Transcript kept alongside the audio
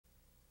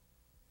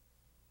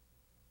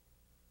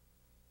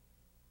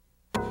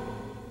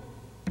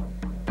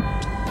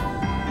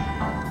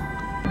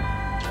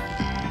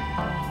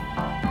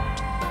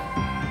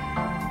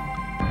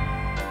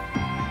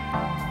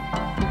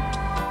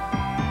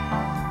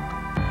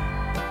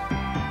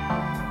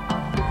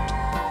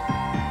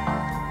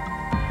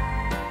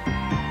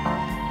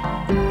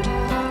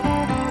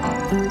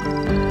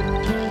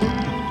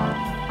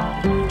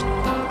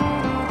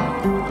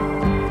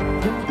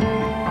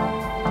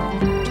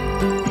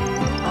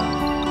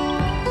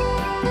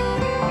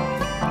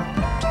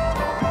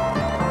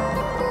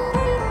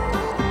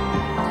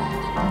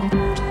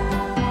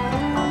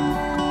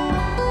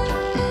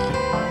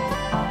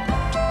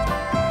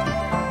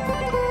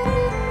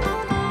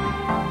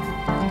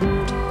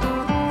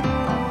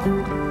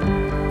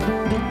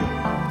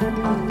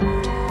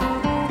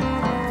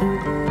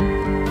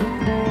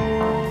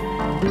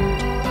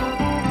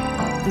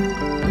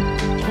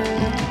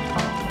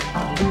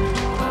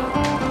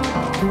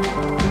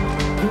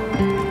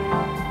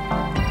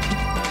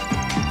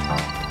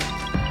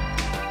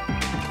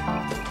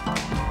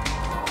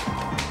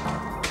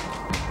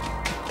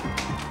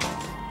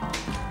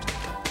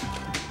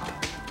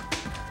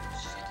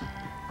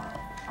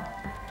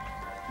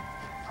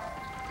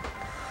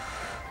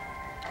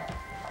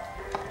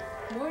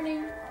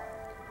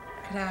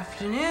Good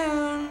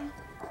afternoon.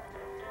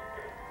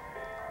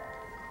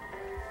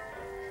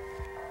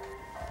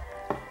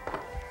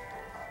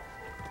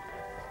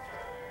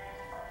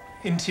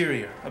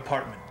 Interior,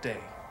 apartment, day.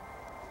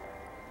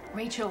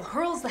 Rachel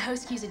hurls the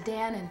house keys at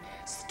Dan and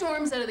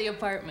storms out of the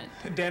apartment.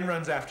 Dan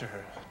runs after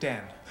her.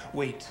 Dan,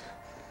 wait.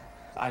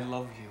 I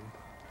love you.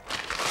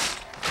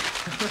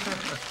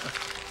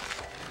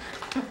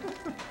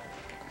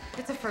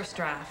 It's a first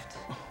draft.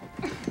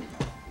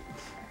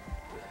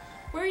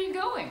 Where are you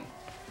going?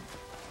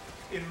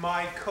 In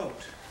my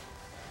coat.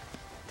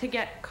 To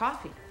get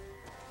coffee.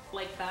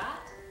 Like that?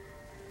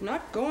 I'm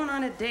not going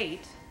on a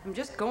date. I'm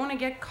just going to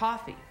get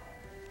coffee.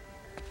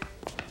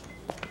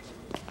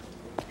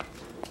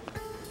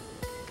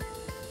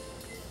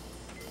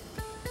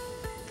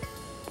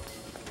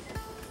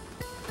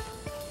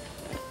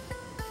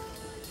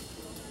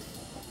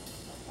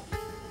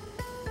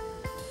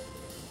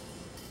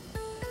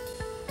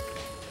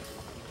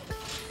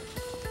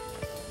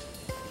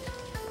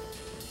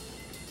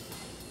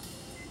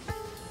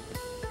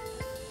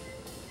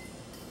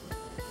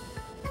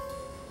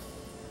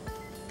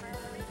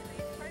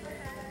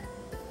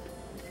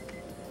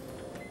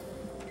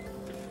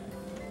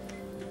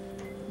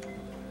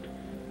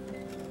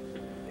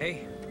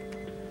 Hey.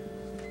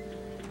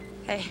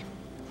 Hey.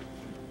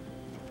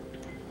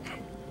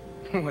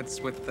 What's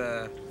with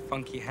the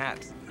funky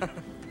hat?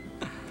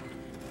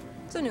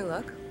 It's a new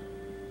look.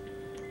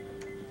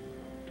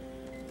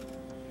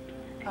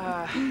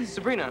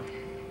 Sabrina.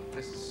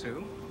 This is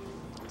Sue.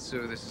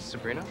 Sue, this is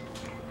Sabrina.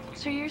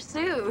 So you're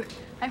Sue.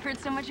 I've heard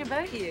so much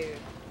about you.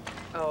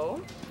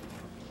 Oh?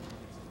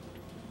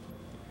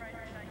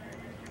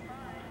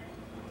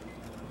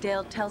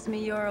 Dale tells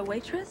me you're a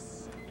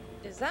waitress?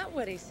 Is that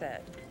what he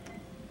said?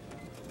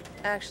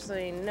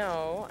 Actually,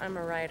 no, I'm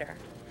a writer.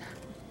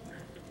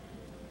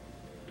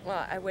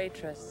 Well, I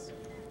waitress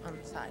on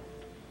the side.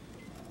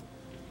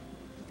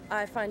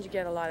 I find you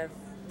get a lot of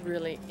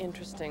really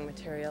interesting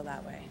material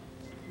that way.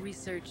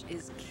 Research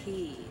is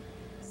key.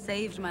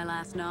 Saved my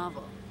last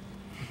novel.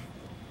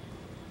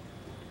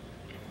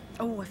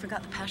 Oh, I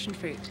forgot the passion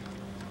fruit.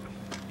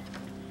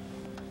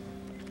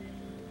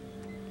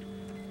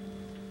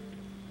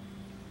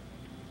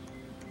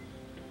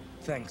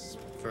 Thanks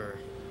for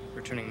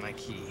returning my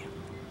key.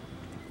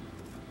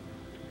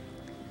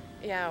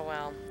 Yeah,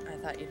 well, I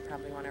thought you'd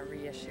probably want to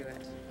reissue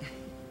it.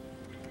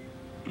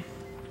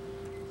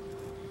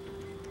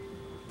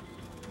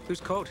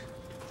 Whose coat?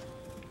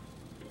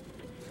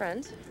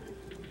 Friends?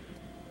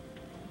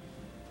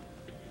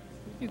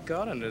 What you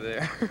got under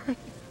there?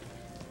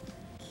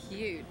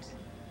 Cute.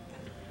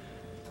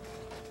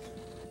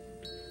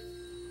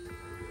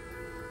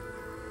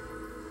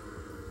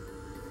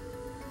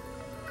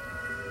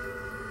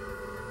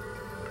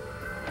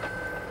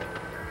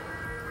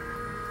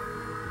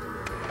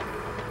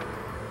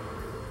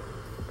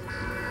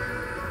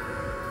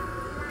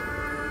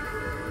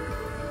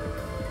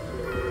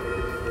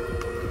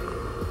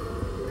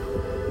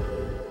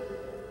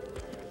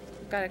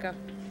 Gotta go.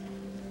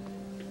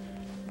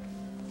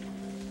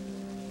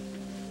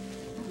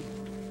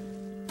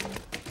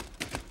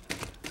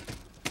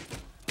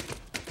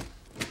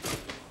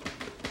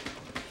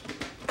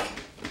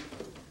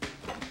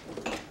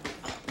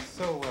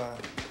 So,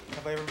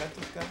 have I ever met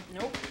this guy?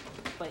 Nope.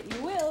 But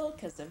you will,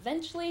 because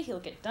eventually he'll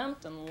get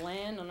dumped and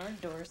land on our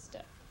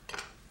doorstep.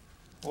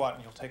 What,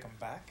 and you'll take him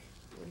back?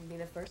 Wouldn't be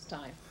the first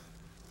time.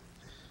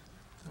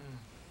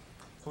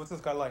 So what's this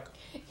guy like?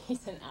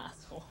 He's an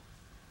asshole.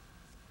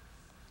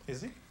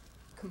 Is he?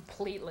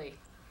 Completely.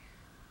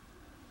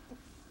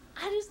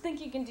 I just think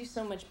you can do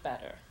so much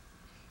better.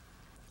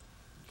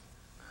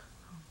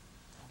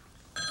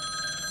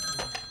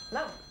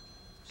 Hello?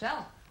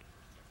 Shell?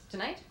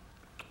 Tonight?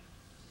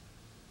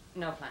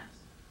 No plans.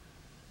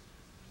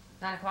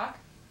 9 o'clock?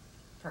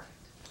 Perfect.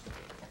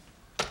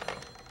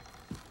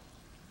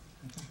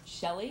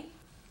 Shelley?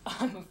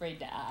 I'm afraid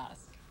to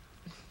ask.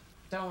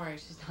 Don't worry,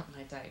 she's not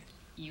my type.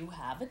 You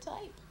have a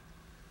type?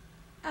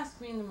 Ask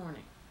me in the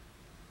morning.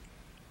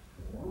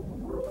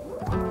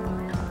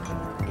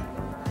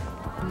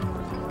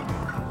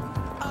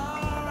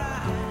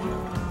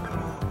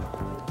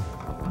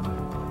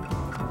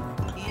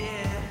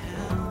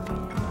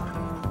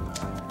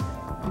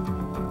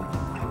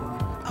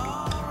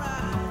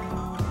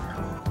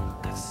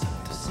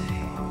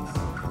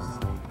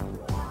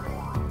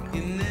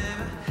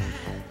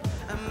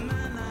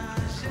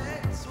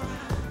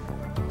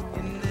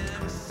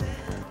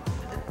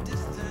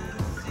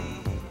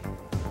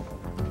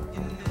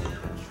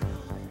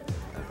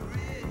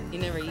 You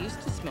never used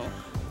to smoke.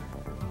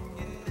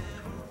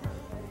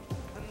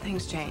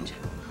 Things change.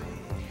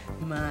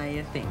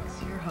 Maya thinks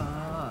you're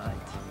hot.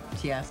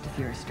 She asked if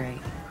you're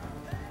straight.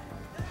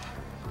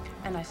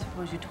 And I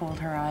suppose you told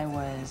her I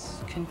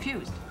was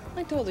confused.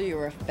 I told her you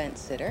were a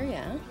fence sitter,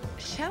 yeah?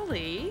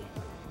 Shelley,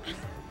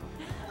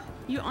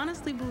 you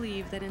honestly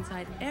believe that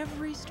inside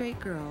every straight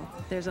girl,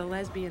 there's a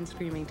lesbian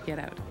screaming to get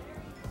out?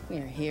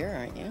 You're here,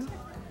 aren't you?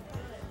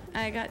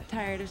 I got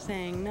tired of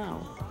saying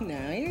no.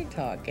 Now you're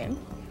talking.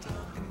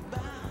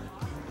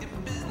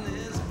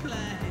 Business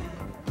plan.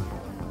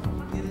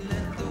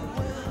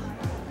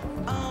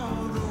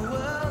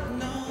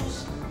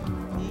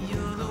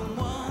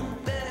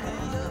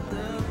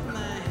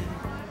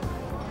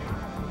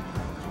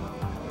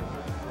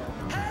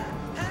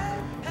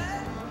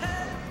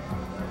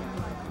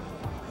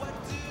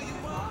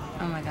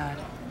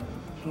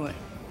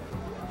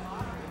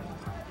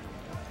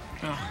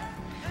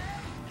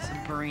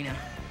 Sabrina.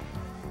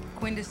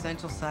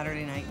 Quintessential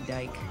Saturday night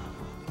dyke.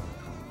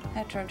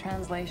 Hetero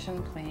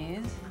translation,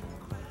 please.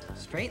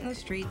 Straight in the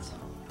streets,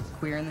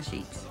 queer in the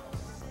sheets.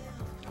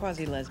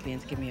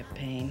 Quasi-lesbians give me a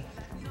pain.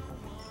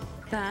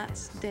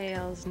 That's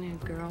Dale's new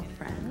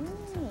girlfriend.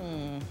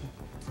 Mm.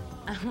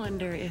 I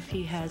wonder if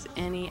he has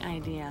any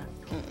idea.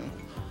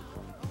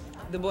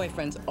 The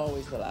boyfriend's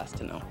always the last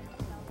to know.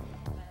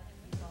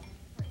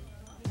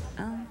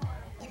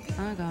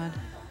 Oh God.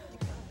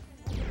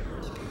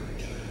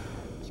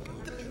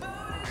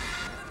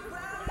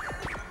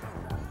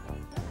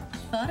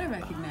 Thought I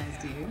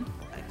recognized you.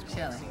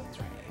 Shelley.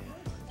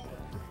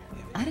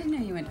 I didn't know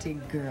you went to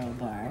girl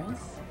bars.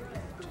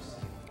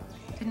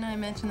 Didn't I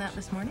mention that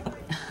this morning?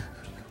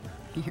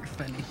 You're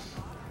funny.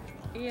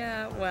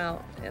 Yeah,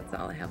 well, it's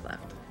all I have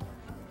left.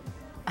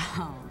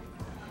 Oh.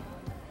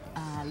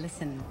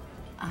 Listen,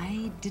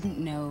 I didn't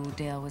know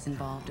Dale was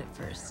involved at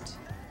first.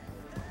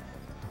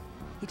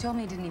 He told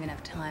me he didn't even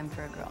have time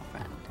for a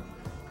girlfriend.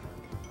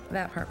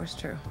 That part was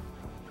true.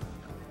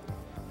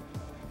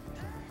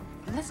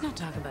 Let's not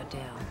talk about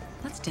Dale.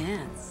 Let's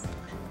dance.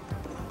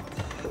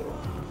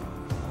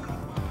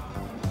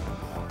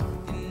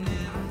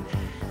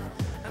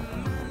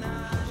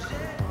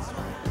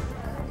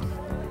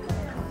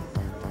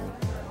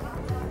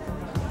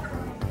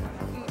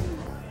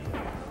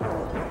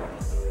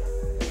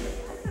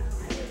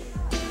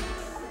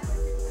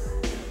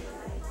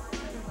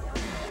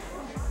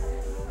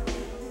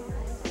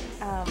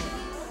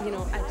 You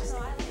know,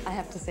 I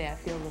have to say, I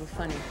feel a little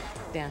funny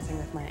dancing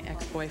with my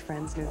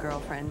ex-boyfriend's new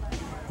girlfriend.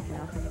 You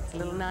know, it's a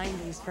little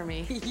 90s for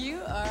me. You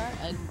are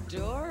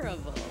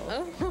adorable.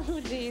 Oh,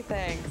 gee,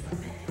 thanks.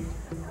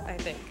 I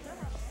think.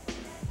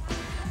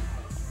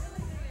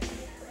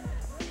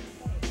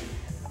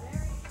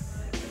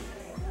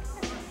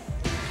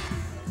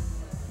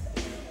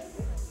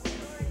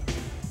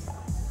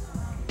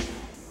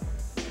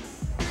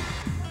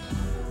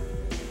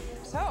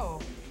 So,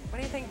 what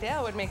do you think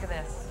Dale would make of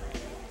this?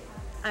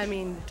 I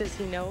mean, does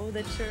he know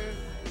that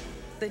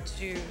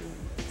you...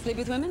 Sleep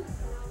with women?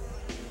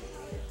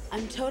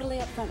 I'm totally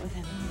upfront with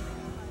him.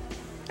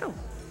 Oh,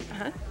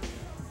 uh-huh.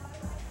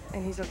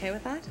 And he's okay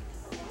with that?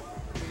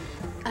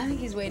 I think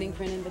he's waiting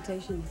for an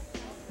invitation.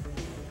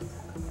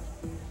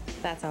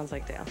 That sounds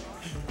like Dale.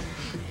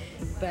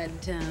 But,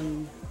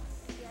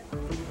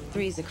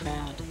 three's a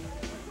crowd.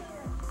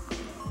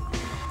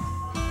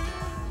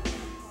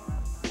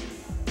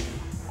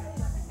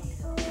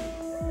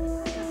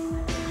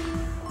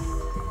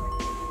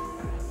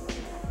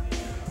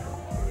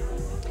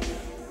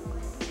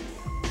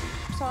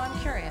 So I'm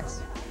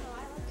curious.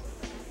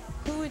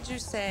 Who would you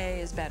say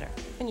is better,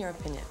 in your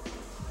opinion?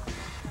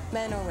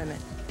 Men or women?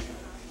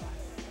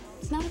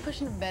 It's not a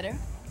question of better.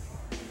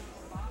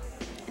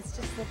 It's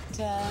just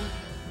that,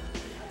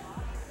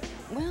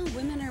 well,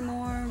 women are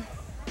more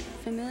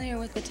familiar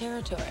with the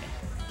territory.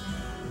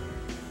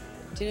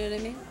 Do you know what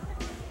I mean?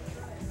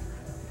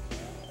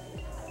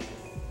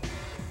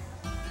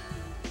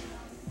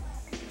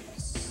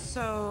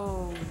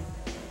 So,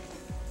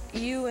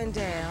 you and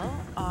Dale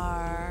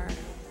are...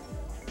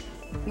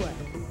 What?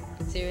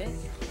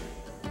 Serious?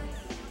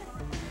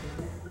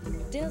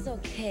 Dale's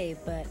okay,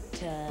 but,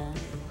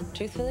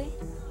 truthfully,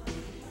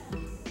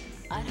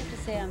 I'd have to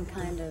say I'm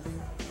kind of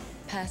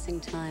passing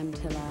time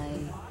till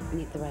I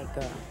meet the right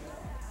girl.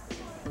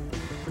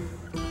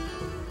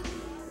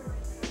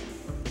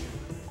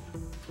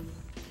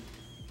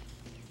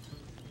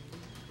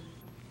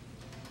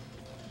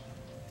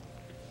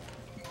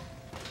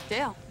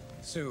 Dale.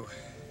 Sue.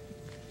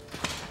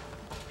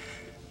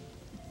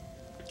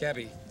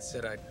 Gabby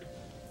said I'd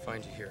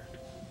find you here.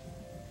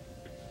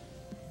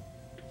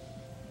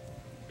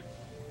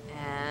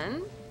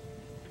 And?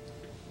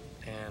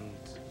 And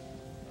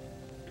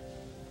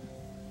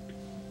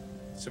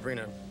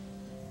Sabrina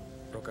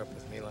broke up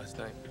with me last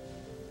night.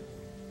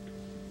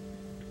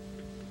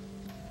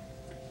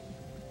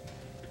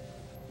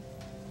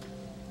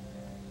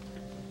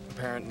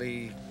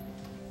 Apparently,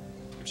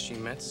 she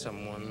met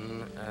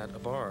someone at a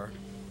bar.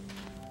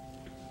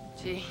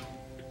 Gee.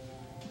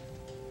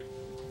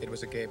 It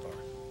was a gay bar,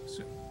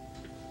 Sue.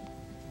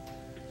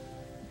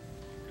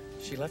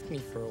 She left me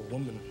for a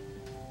woman.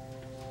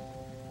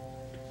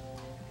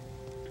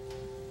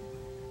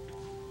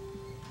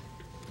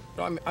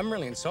 No, I'm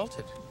really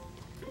insulted.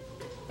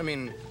 I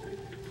mean,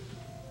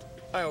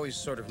 I always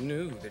sort of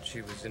knew that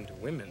she was into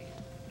women.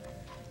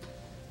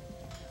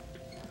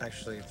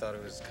 Actually thought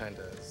it was kind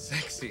of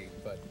sexy,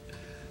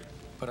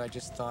 but I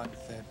just thought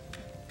that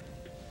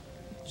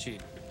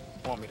she'd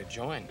want me to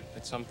join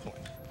at some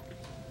point.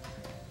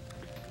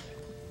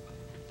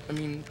 I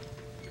mean,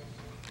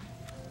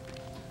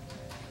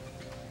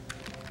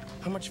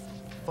 how much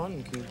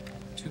fun can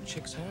two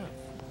chicks have?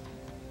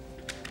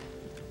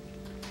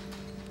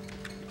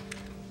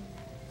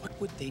 What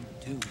would they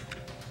do?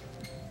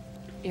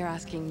 You're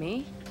asking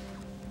me?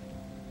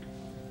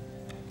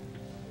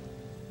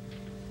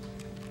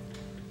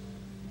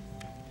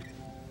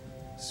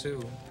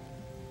 Sue,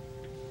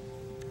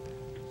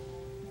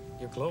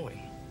 you're glowing.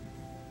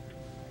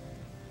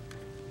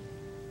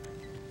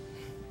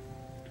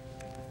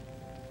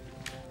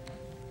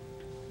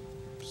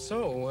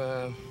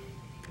 So,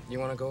 you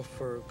want to go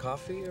for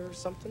coffee or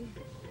something?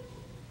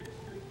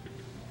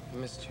 I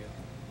missed you.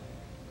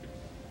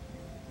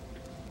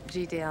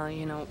 Gee, Dale,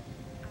 you know,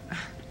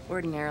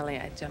 ordinarily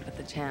I'd jump at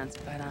the chance,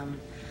 but,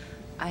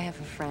 I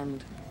have a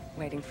friend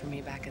waiting for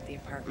me back at the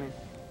apartment.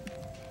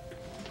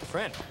 A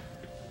friend?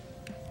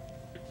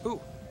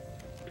 Who?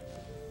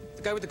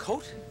 The guy with the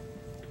coat?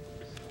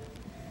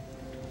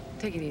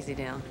 Take it easy,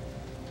 Dale.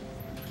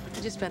 I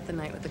just spent the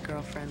night with a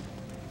girlfriend.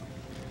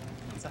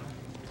 That's all.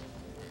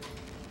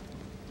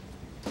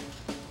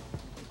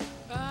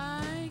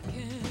 I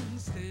can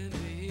stand to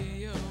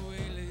hear your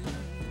wailing.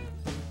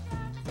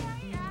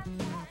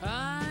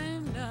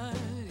 I'm not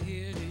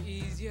here to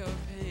ease your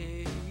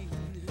pain.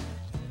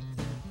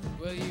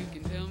 Well, you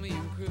can tell me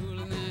I'm cruel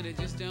and that I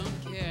just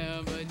don't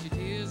care, but your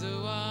tears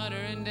are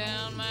watering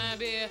down my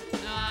beer. Now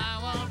I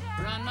won't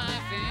run my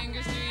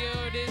fingers through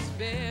your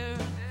despair.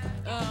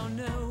 Oh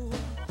no,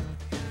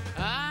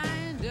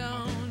 I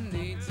don't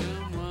need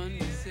someone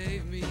to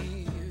save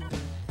me.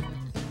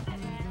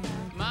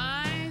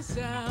 My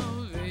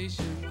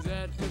salvation's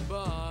at the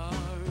bar.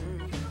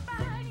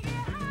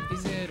 He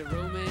said a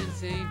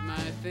romance ain't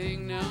my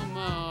thing no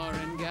more.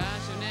 And gosh,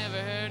 I've never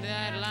heard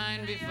that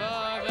line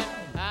before. But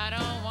I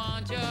don't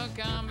want your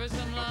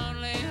cumbersome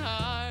lonely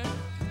heart.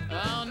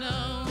 Oh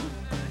no.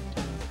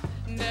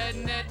 Da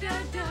da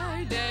da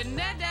da da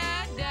da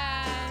da da.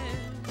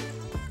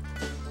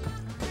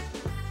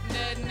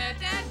 Da da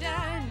da da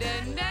da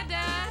da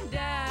da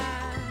da.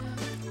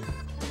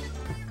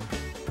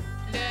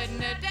 Da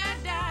da da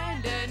da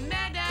da da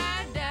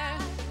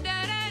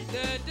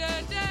da da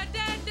da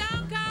da.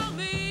 Don't call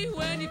me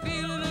when you're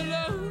feeling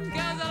alone,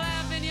 'cause I'll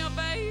laugh in your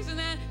face and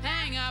then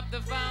hang up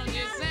the phone.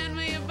 Just send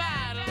me a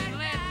bottle and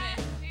let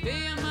me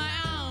be on my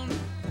own.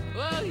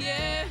 Oh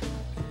yeah.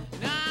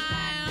 No,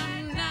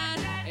 I'm not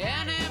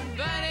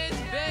anybody's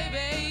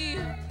baby.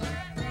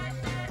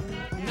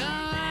 No,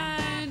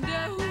 I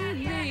don't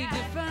need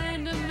to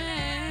find a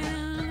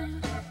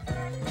man.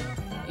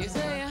 You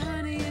say,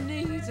 honey, you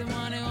need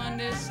someone who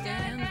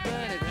understands, but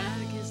I'd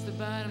rather kiss the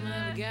bottom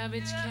of a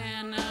garbage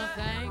can. No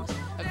thanks.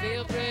 I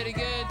feel pretty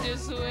good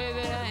just the way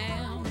that I am.